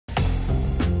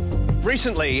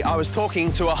Recently, I was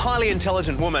talking to a highly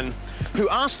intelligent woman who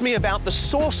asked me about the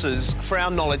sources for our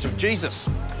knowledge of Jesus.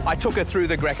 I took her through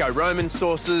the Greco-Roman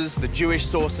sources, the Jewish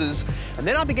sources, and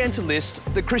then I began to list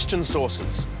the Christian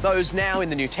sources, those now in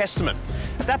the New Testament.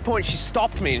 At that point, she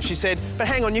stopped me and she said, "But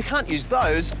hang on, you can't use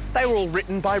those. They were all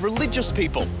written by religious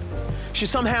people." She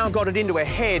somehow got it into her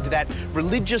head that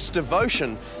religious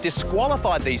devotion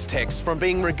disqualified these texts from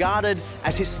being regarded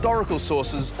as historical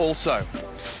sources also.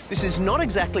 This is not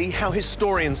exactly how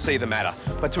historians see the matter,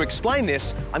 but to explain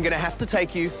this, I'm going to have to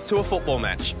take you to a football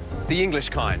match, the English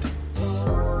kind.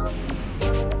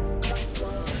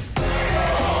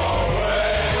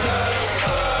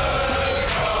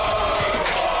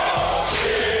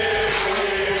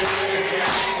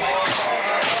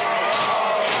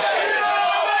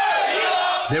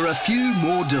 There are few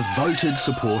more devoted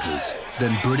supporters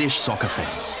than British soccer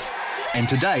fans. And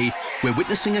today, we're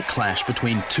witnessing a clash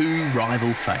between two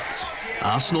rival faiths,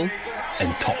 Arsenal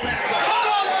and Tottenham.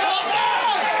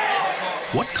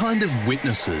 What kind of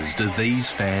witnesses do these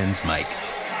fans make?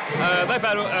 They've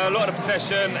had a lot of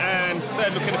possession and they're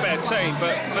looking a better team,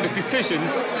 but the decision's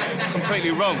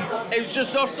completely wrong. It was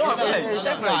just offside, wasn't it?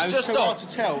 Definitely, no, just off. To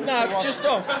tell. No, just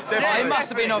off. It must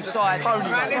have been offside.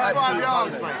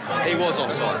 He was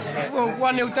offside. Well,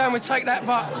 1-0 down, we take that,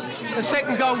 but the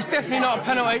second goal's definitely not a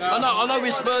penalty. I know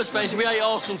we're Spurs fans, we hate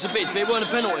Arsenal to bits, but it weren't a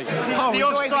penalty. The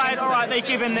offside, all right, they're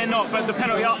given, they're not, but the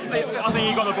penalty, I think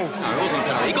he got the ball. No, it wasn't a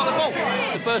penalty. He got the ball.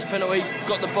 The first penalty,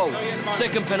 got the ball.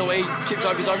 Second penalty, chipped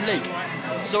over his own leg.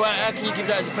 So how can you give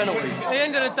that as a penalty? At the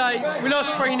end of the day, we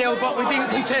lost 3-0, but we didn't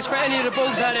contest for any of the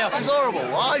balls out there. It's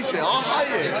horrible. I hate it. I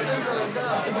hate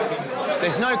it.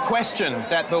 There's no question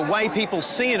that the way people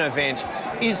see an event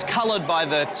is coloured by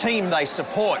the team they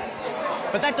support.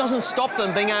 But that doesn't stop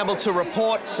them being able to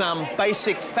report some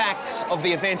basic facts of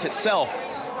the event itself.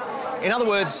 In other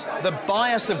words, the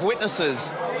bias of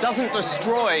witnesses doesn't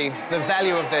destroy the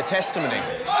value of their testimony.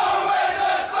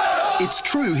 It's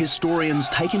true historians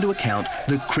take into account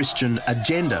the Christian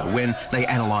agenda when they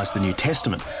analyse the New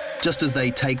Testament, just as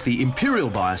they take the imperial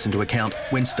bias into account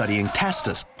when studying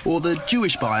Tacitus, or the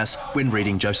Jewish bias when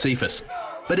reading Josephus.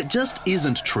 But it just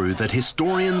isn't true that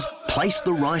historians place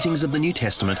the writings of the New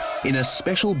Testament in a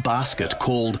special basket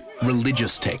called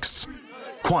religious texts.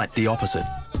 Quite the opposite.